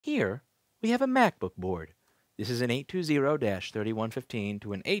here we have a MacBook board. This is an 820-3115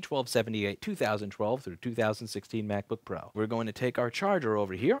 to an A1278 2012 through 2016 MacBook Pro. We're going to take our charger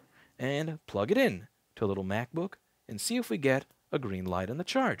over here and plug it in to a little MacBook and see if we get a green light on the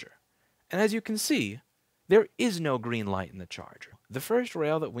charger. And as you can see, there is no green light in the charger. The first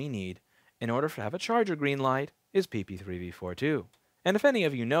rail that we need in order to have a charger green light is PP3V42. And if any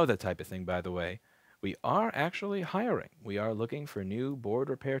of you know that type of thing, by the way, we are actually hiring. We are looking for new board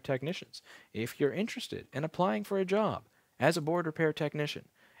repair technicians. If you're interested in applying for a job as a board repair technician,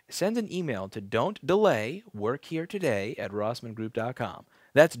 send an email to don'tdelay@rossmangroup.com.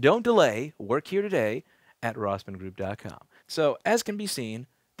 That's don'tdelay@rossmangroup.com. So, as can be seen,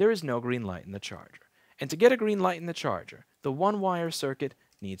 there is no green light in the charger. And to get a green light in the charger, the one-wire circuit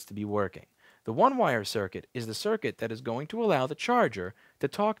needs to be working. The one-wire circuit is the circuit that is going to allow the charger to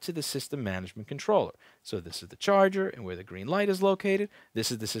talk to the system management controller. So this is the charger, and where the green light is located,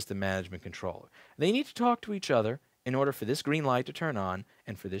 this is the system management controller. They need to talk to each other in order for this green light to turn on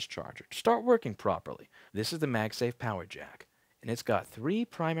and for this charger to start working properly. This is the MagSafe power jack, and it's got 3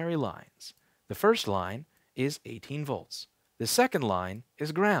 primary lines. The first line is 18 volts. The second line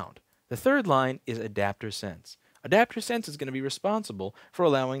is ground. The third line is adapter sense. Adapter sense is going to be responsible for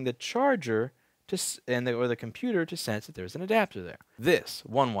allowing the charger to or the computer to sense that there's an adapter there. This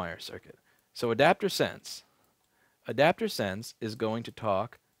one-wire circuit. So adapter sense is going to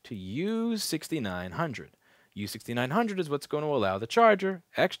talk to U6900. U6900 is what's going to allow the charger,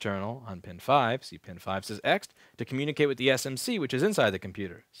 external, on pin 5, see pin 5 says X, to communicate with the SMC, which is inside the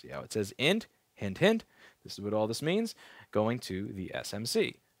computer. See how it says int, hint, hint. This is what all this means, going to the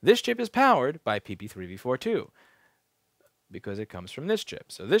SMC. This chip is powered by PP3V42 because it comes from this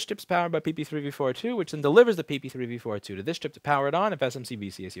chip. So this chip's powered by PP3V42, which then delivers the PP3V42 to this chip to power it on if SMC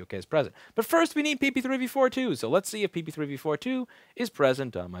VCSEOK is present. But first we need PP3V42, so let's see if PP3V42 is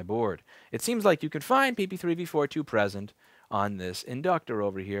present on my board. It seems like you can find PP3V42 present on this inductor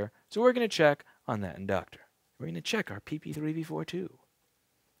over here, so we're going to check on that inductor. We're going to check our PP3V42.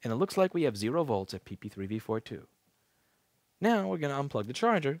 And it looks like we have 0 volts at PP3V42. Now we're going to unplug the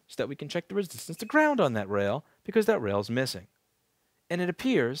charger so that we can check the resistance to ground on that rail, because that rail is missing. And it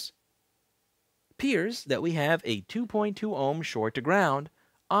appears that we have a 2.2 ohm short to ground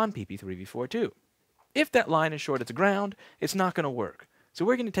on PP3V42. If that line is shorted to ground, it's not going to work. So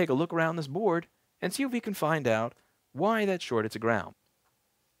we're going to take a look around this board and see if we can find out why that's shorted to ground.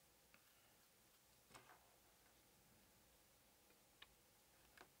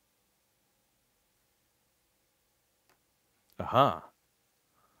 Aha.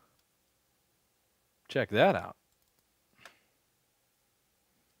 Check that out.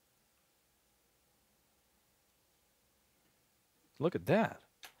 Look at that.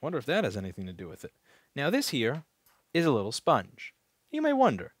 Wonder if that has anything to do with it. Now this here is a little sponge. You may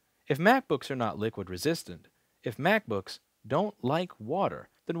wonder, if MacBooks are not liquid resistant, if MacBooks don't like water,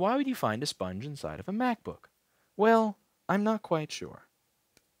 then why would you find a sponge inside of a MacBook? Well, I'm not quite sure.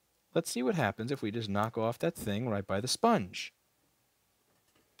 Let's see what happens if we just knock off that thing right by the sponge.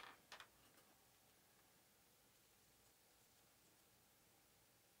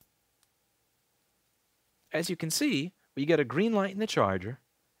 As you can see, we get a green light in the charger,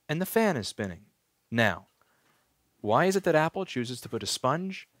 and the fan is spinning. Now, why is it that Apple chooses to put a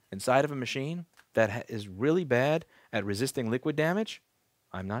sponge inside of a machine that is really bad at resisting liquid damage?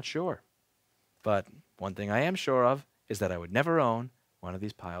 I'm not sure. But one thing I am sure of is that I would never own one of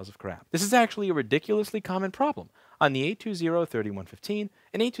these piles of crap. This is actually a ridiculously common problem on the 820-3115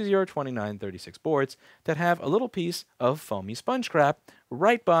 and 820-2936 boards that have a little piece of foamy sponge crap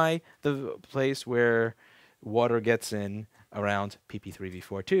right by the place where water gets in around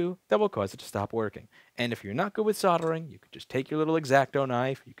PP3V42 that will cause it to stop working. And if you're not good with soldering, you could just take your little X-Acto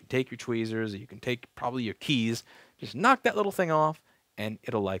knife, you can take your tweezers, you can take probably your keys, just knock that little thing off, and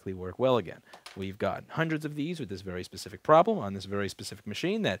it'll likely work well again. We've got hundreds of these with this very specific problem on this very specific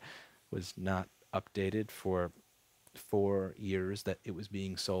machine that was not updated for 4 years that it was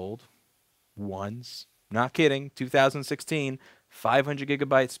being sold once. Not kidding, 2016, 500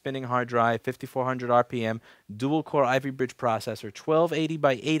 gigabyte spinning hard drive, 5400 RPM, dual core Ivy Bridge processor, 1280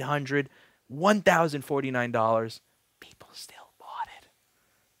 by 800, $1,049. People still bought it.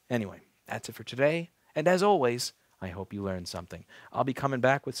 Anyway, that's it for today. And as always, I hope you learned something. I'll be coming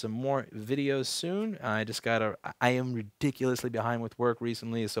back with some more videos soon. I am ridiculously behind with work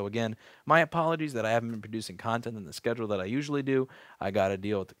recently, so again, my apologies that I haven't been producing content in the schedule that I usually do. I got to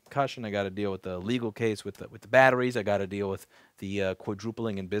deal with concussion. I got to deal with the legal case with the batteries. I got to deal with the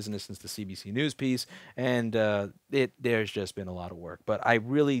quadrupling in business since the CBC News piece, and there's just been a lot of work. But I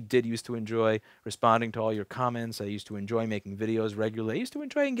really did used to enjoy responding to all your comments. I used to enjoy making videos regularly. I used to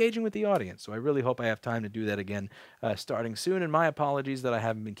enjoy engaging with the audience. So I really hope I have time to do that again starting soon. And my apologies that I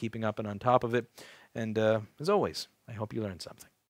haven't been keeping up and on top of it. And as always, I hope you learned something.